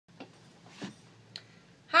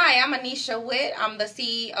Hi, I'm Anisha Witt. I'm the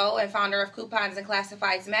CEO and founder of Coupons and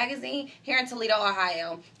Classifieds magazine here in Toledo,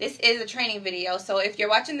 Ohio. This is a training video, so if you're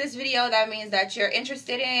watching this video, that means that you're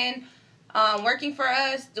interested in working for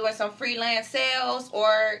us, doing some freelance sales,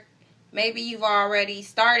 or maybe you've already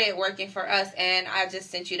started working for us and I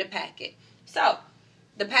just sent you the packet. So,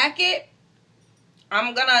 the packet,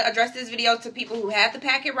 I'm going to address this video to people who have the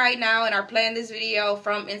packet right now and are playing this video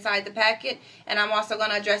from inside the packet. And I'm also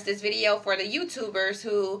going to address this video for the YouTubers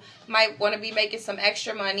who might want to be making some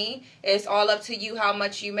extra money. It's all up to you how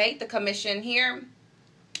much you make. The commission here,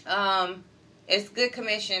 it's good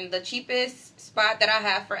commission. The cheapest spot that I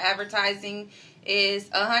have for advertising is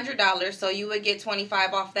 $100. So you would get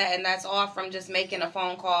 $25 off that, and that's all from just making a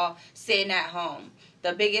phone call sitting at home.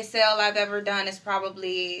 The biggest sale I've ever done is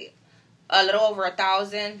probably a little over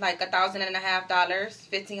 $1,000, like $1,500,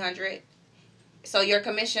 $1,500. So your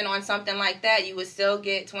commission on something like that, you would still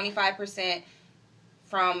get 25%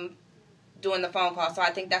 from doing the phone call. So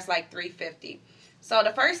I think that's like $350. So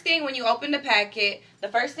the first thing when you open the packet, the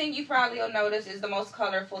first thing you probably will notice is the most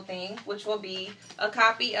colorful thing, which will be a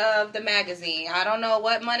copy of the magazine. I don't know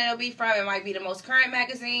what month it'll be from. It might be the most current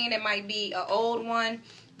magazine. It might be an old one.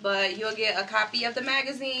 But you'll get a copy of the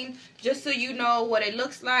magazine just so you know what it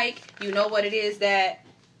looks like. You know what it is that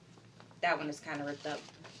one is kind of ripped up.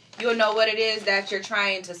 You'll know what it is that you're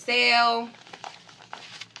trying to sell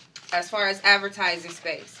as far as advertising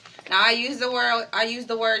space. Now, I use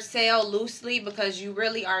the word sell loosely because you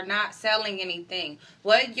really are not selling anything.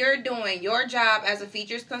 What you're doing, your job as a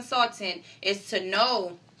features consultant, is to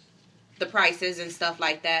know the prices and stuff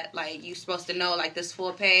like that. Like, you're supposed to know, like, this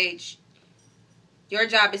full page. Your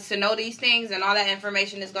job is to know these things, and all that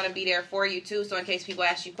information is going to be there for you too, so in case people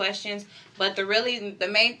ask you questions. But the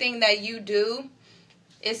main thing that you do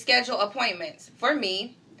is schedule appointments. For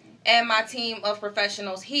me and my team of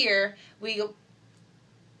professionals here, we'll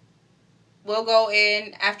go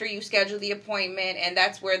in after you schedule the appointment, and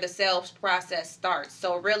that's where the sales process starts.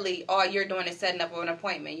 So really, all you're doing is setting up an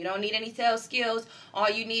appointment. You don't need any sales skills. All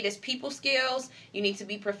you need is people skills. You need to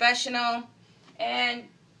be professional, and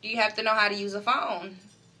you have to know how to use a phone.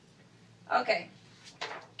 Okay.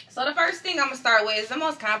 So the first thing I'm going to start with is the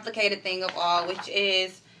most complicated thing of all, which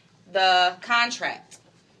is the contract.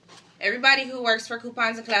 Everybody who works for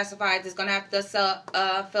Coupons and Classifieds is going to have to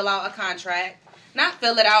fill out a contract. Not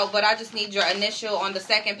fill it out, but I just need your initial on the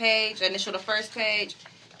second page, initial the first page,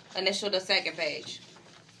 initial the second page.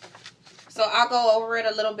 So I'll go over it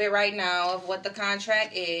a little bit right now of what the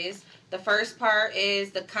contract is. The first part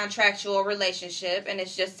is the contractual relationship, and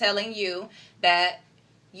it's just telling you that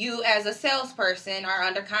you as a salesperson are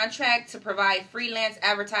under contract to provide freelance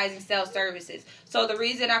advertising sales services. So the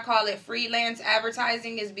reason I call it freelance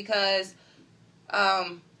advertising is because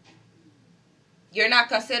you're not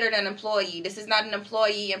considered an employee. This is not an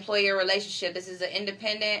employee-employer relationship. This is an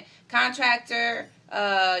independent contractor.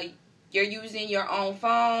 You're using your own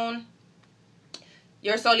phone.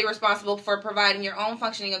 You're solely responsible for providing your own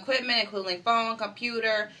functioning equipment, including phone,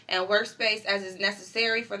 computer, and workspace as is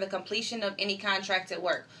necessary for the completion of any contracted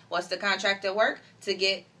work. What's the contracted work? To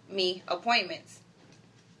get me appointments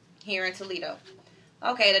here in Toledo.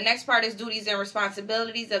 Okay, the next part is duties and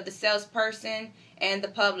responsibilities of the salesperson and the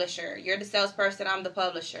publisher. You're the salesperson, I'm the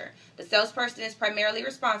publisher. The salesperson is primarily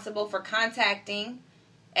responsible for contacting,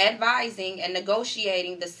 advising, and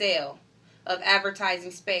negotiating the sale of advertising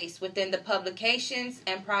space within the publications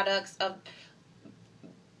and products of.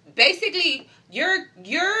 Basically, you're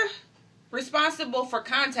responsible for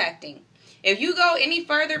contacting. If you go any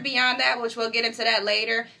further beyond that, which we'll get into that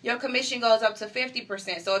later, your commission goes up to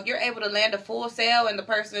 50%. So if you're able to land a full sale and the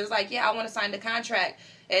person is like, yeah, I want to sign the contract,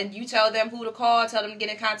 and you tell them who to call, tell them to get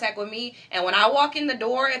in contact with me, and when I walk in the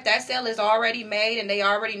door, if that sale is already made and they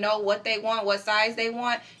already know what they want, what size they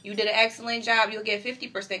want, you did an excellent job, you'll get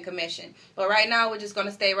 50% commission. But right now, we're just going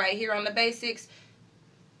to stay right here on the basics.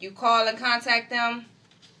 You call and contact them,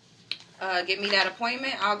 get me that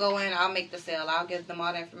appointment, I'll go in, I'll make the sale, I'll give them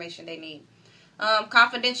all the information they need.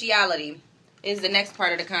 Confidentiality is the next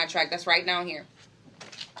part of the contract. That's right down here.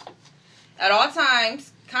 At all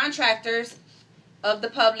times, contractors of the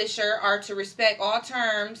publisher are to respect all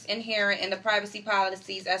terms inherent in the privacy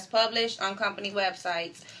policies as published on company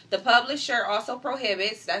websites. The publisher also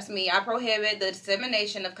prohibits, that's me, I prohibit the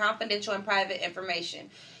dissemination of confidential and private information.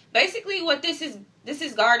 Basically what this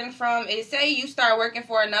is guarding from is, say you start working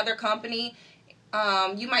for another company.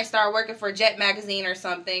 You might start working for Jet Magazine or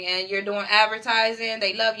something, and you're doing advertising.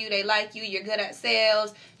 They love you. They like you. You're good at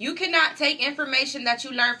sales. You cannot take information that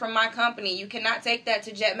you learned from my company. You cannot take that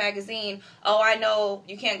to Jet Magazine. Oh, I know.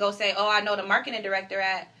 You can't go say, oh, I know the marketing director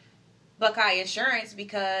at Buckeye Insurance,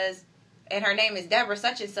 because and her name is Deborah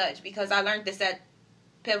such and such because I learned this at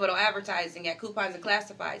Pivotal Advertising at Coupons and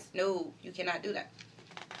Classifieds. No, you cannot do that.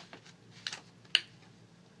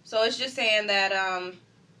 So it's just saying that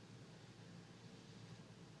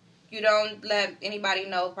you don't let anybody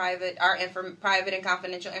know private and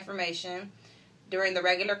confidential information during the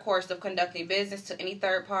regular course of conducting business to any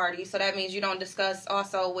third party. So that means you don't discuss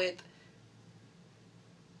also with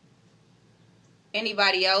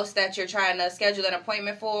anybody else that you're trying to schedule an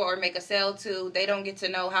appointment for or make a sale to. They don't get to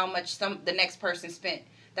know how much the next person spent.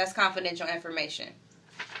 That's confidential information.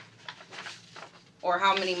 Or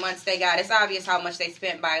how many months they got. It's obvious how much they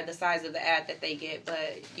spent by the size of the ad that they get,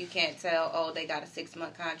 but you can't tell, oh, they got a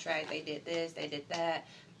 6-month contract, they did this, they did that,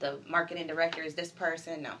 the marketing director is this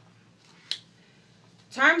person. No.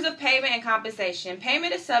 Terms of payment and compensation.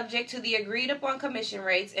 Payment is subject to the agreed upon commission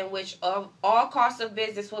rates in which all costs of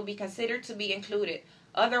business will be considered to be included,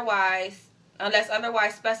 unless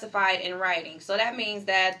otherwise specified in writing. So that means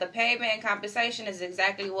that the payment and compensation is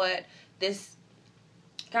exactly what this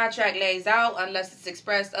contract lays out unless it's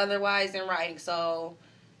expressed otherwise in writing. So,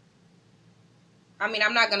 I mean,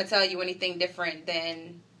 I'm not going to tell you anything different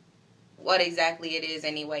than what exactly it is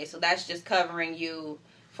anyway. So that's just covering you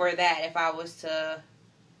for that. If I was to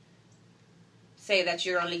say that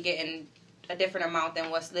you're only getting a different amount than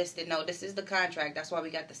what's listed. No, this is the contract. That's why we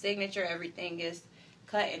got the signature. Everything is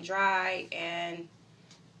cut and dry. And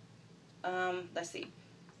let's see.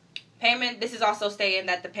 Payment, this is also stating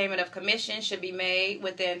that the payment of commission should be made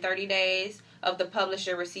within 30 days of the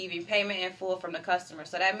publisher receiving payment in full from the customer.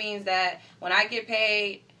 So that means that when I get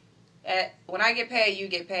paid, you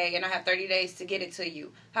get paid, and I have 30 days to get it to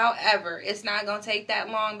you. However, it's not going to take that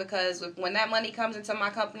long because when that money comes into my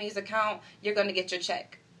company's account, you're going to get your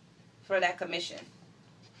check for that commission.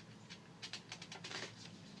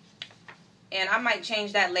 And I might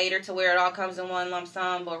change that later to where it all comes in one lump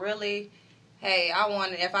sum, but really, hey,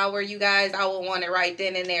 if I were you guys, I would want it right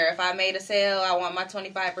then and there. If I made a sale, I want my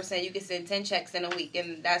 25%. You can send 10 checks in a week,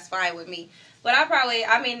 and that's fine with me. But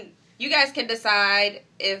you guys can decide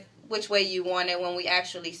which way you want it when we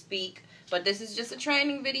actually speak. But this is just a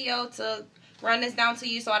training video to run this down to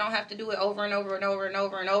you so I don't have to do it over and over and over and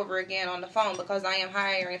over and over again on the phone because I am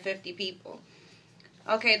hiring 50 people.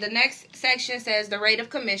 Okay, the next section says the rate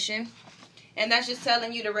of commission. And that's just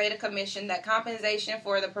telling you the rate of commission, that compensation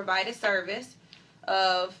for the provided service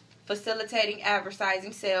of facilitating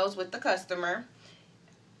advertising sales with the customer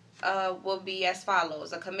will be as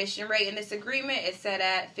follows. A commission rate in this agreement is set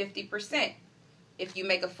at 50% if you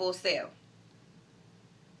make a full sale.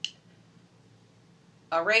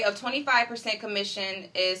 A rate of 25% commission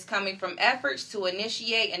is coming from efforts to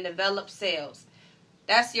initiate and develop sales.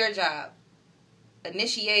 That's your job.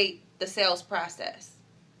 Initiate the sales process.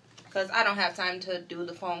 Because I don't have time to do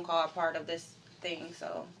the phone call part of this thing.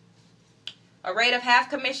 So, a rate of half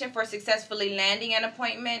commission for successfully landing an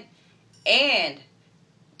appointment. And,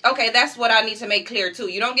 okay, that's what I need to make clear too.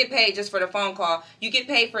 You don't get paid just for the phone call. You get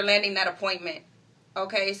paid for landing that appointment.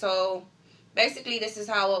 Okay, so basically this is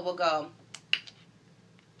how it will go.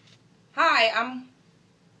 Hi, I'm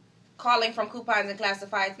calling from Coupons and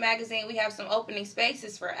Classifieds Magazine. We have some opening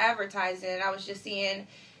spaces for advertising. I was just seeing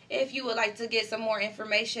if you would like to get some more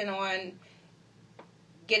information on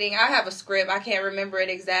I have a script, I can't remember it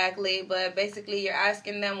exactly, but basically you're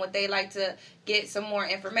asking them what they like to get some more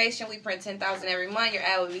information. We print 10,000 every month. Your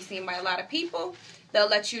ad will be seen by a lot of people. They'll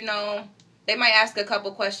let you know. They might ask a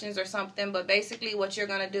couple questions or something, but basically what you're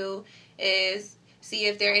going to do is see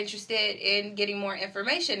if they're interested in getting more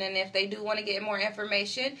information. And if they do want to get more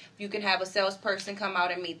information, you can have a salesperson come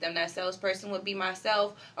out and meet them. That salesperson would be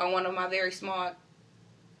myself or one of my very small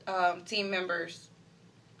team members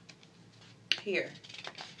here.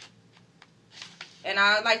 And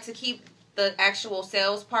I like to keep the actual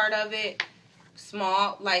sales part of it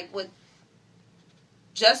small, like with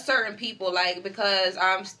just certain people, like because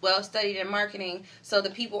I'm well studied in marketing, so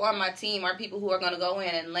the people on my team are people who are going to go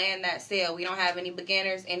in and land that sale. We don't have any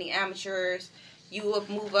beginners, any amateurs. You will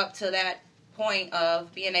move up to that point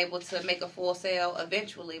of being able to make a full sale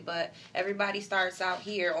eventually, but everybody starts out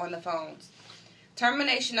here on the phones.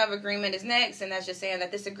 Termination of agreement is next, and that's just saying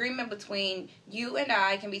that this agreement between you and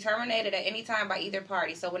I can be terminated at any time by either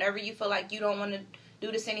party. So whenever you feel like you don't want to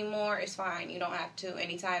do this anymore, it's fine. You don't have to.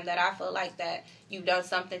 Anytime that I feel like that you've done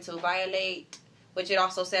something to violate, which it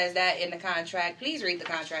also says that in the contract. Please read the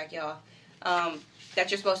contract, y'all.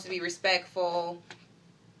 That you're supposed to be respectful.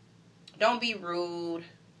 Don't be rude.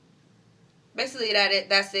 Basically,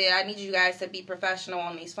 that's it. I need you guys to be professional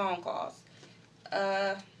on these phone calls.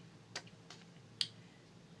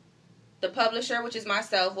 The publisher, which is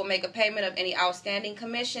myself, will make a payment of any outstanding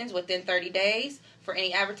commissions within 30 days for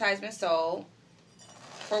any advertisement sold,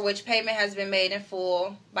 for which payment has been made in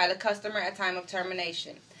full by the customer at time of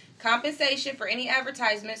termination. Compensation for any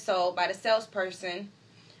advertisement sold by the salesperson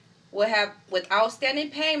will have with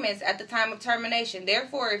outstanding payments at the time of termination.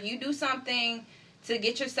 Therefore, if you do something to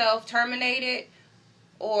get yourself terminated,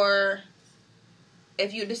 or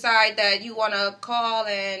if you decide that you want to call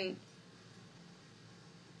and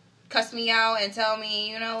cuss me out and tell me,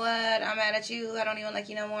 you know what, I'm mad at you, I don't even like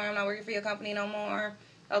you no more, I'm not working for your company no more,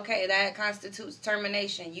 okay, that constitutes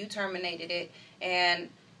termination. You terminated it. And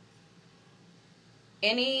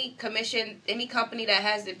any commission, any company that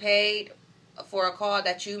hasn't paid for a call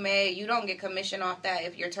that you made, you don't get commission off that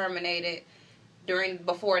if you're terminated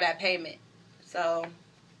before that payment. So,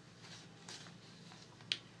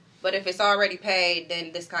 but if it's already paid,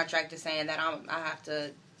 then this contract is saying that I have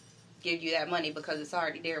to give you that money because it's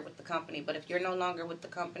already there with the company. But if you're no longer with the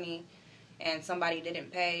company and somebody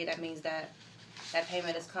didn't pay, that means that that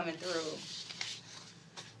payment is coming through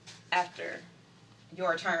after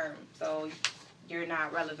your term, so you're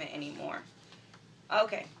not relevant anymore.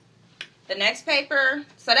 Okay, the next paper,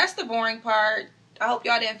 so that's the boring part. I hope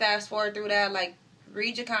y'all didn't fast forward through that. Like,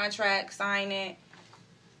 read your contract, sign it,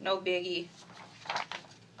 no biggie.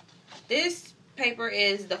 This paper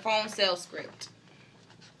is the phone sales script,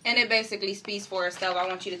 and it basically speaks for itself. I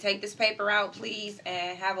want you to take this paper out, please,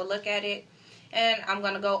 and have a look at it, and I'm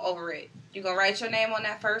going to go over it. You're going to write your name on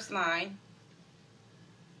that first line.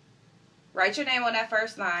 Write your name on that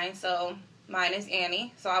first line. So mine is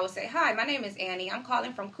Annie. So I would say, hi, my name is Annie. I'm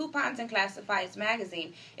calling from Coupons and Classifieds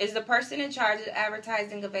magazine. Is the person in charge of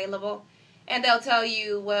advertising available? And they'll tell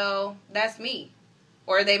you, well, that's me.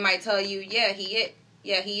 Or they might tell you, yeah, he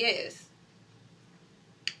is.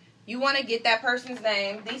 You want to get that person's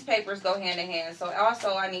name. These papers go hand in hand. So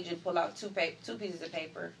also I need you to pull out two pieces of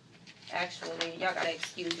paper. Actually, y'all gotta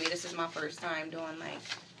excuse me. This is my first time doing like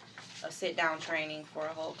a sit-down training for a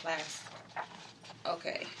whole class.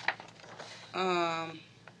 Okay.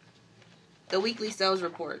 The weekly sales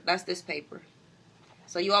report. That's this paper.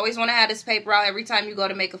 So you always want to have this paper out every time you go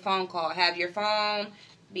to make a phone call. Have your phone,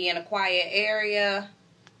 be in a quiet area.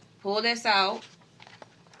 Pull this out.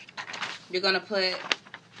 You're gonna put.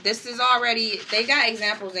 This is already. They got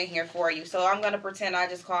examples in here for you. So I'm gonna pretend I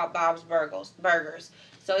just called Bob's Burgers.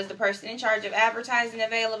 So is the person in charge of advertising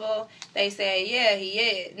available? They say, yeah, he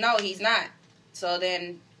is. No, he's not. So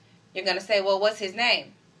then you're going to say, well, what's his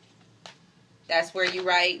name? That's where you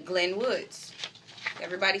write Glenn Woods.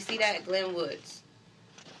 Everybody see that? Glenn Woods.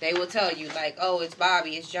 They will tell you, like, oh, it's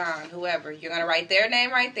Bobby, it's John, whoever. You're going to write their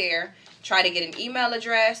name right there. Try to get an email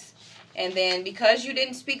address. And then because you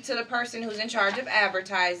didn't speak to the person who's in charge of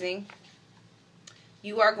advertising,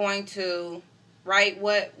 you are going to write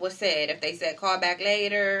what was said. If they said call back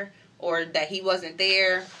later or that he wasn't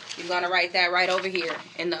there, you're going to write that right over here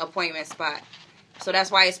in the appointment spot. So that's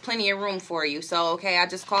why it's plenty of room for you. So, okay, I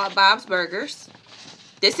just called Bob's Burgers.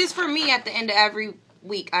 This is for me at the end of every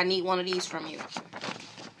week. I need one of these from you.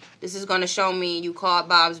 This is going to show me you called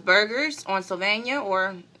Bob's Burgers on Sylvania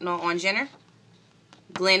or no, on Jenner.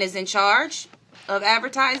 Glenn is in charge of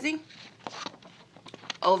advertising.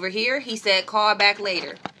 Over here, he said call back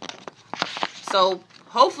later. So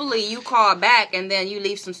hopefully you call back and then you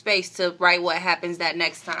leave some space to write what happens that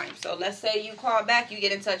next time. So let's say you call back, you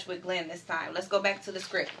get in touch with Glenn this time. Let's go back to the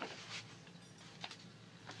script.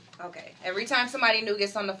 Okay, every time somebody new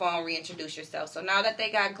gets on the phone, reintroduce yourself. So now that they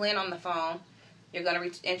got Glenn on the phone, you're going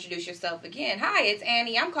to introduce yourself again. Hi, it's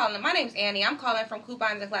Annie. My name's Annie. I'm calling from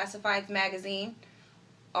Coupons and Classifieds magazine.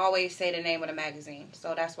 Always say the name of the magazine.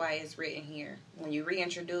 So that's why it's written here. When you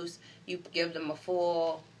reintroduce, you give them a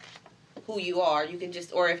full who you are. You can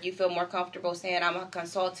just, or if you feel more comfortable saying I'm a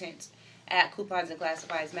consultant at Coupons and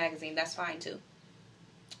Classifieds magazine, that's fine too.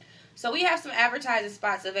 So we have some advertising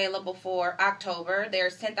spots available for October.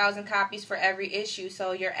 There's 10,000 copies for every issue,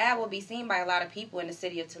 so your ad will be seen by a lot of people in the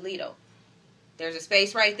city of Toledo. There's a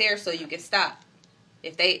space right there so you can stop.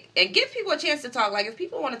 And give people a chance to talk. Like, if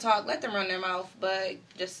people want to talk, let them run their mouth, but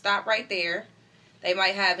just stop right there. They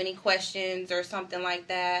might have any questions or something like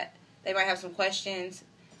that. They might have some questions.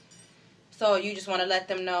 So you just want to let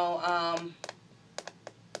them know, I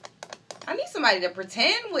need somebody to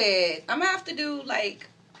pretend with. I'm going to have to do, like,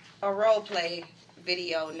 a role play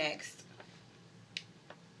video next.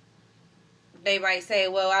 They might say,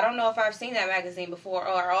 well, I don't know if I've seen that magazine before,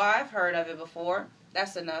 or oh, I've heard of it before.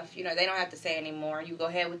 That's enough. You know, they don't have to say anymore. You go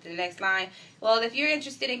ahead with the next line. Well, if you're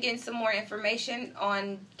interested in getting some more information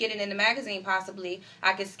on getting in the magazine, possibly,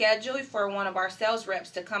 I can schedule for one of our sales reps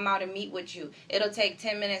to come out and meet with you. It'll take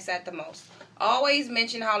 10 minutes at the most. Always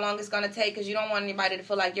mention how long it's going to take because you don't want anybody to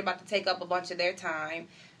feel like you're about to take up a bunch of their time.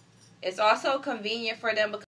 It's also convenient for them because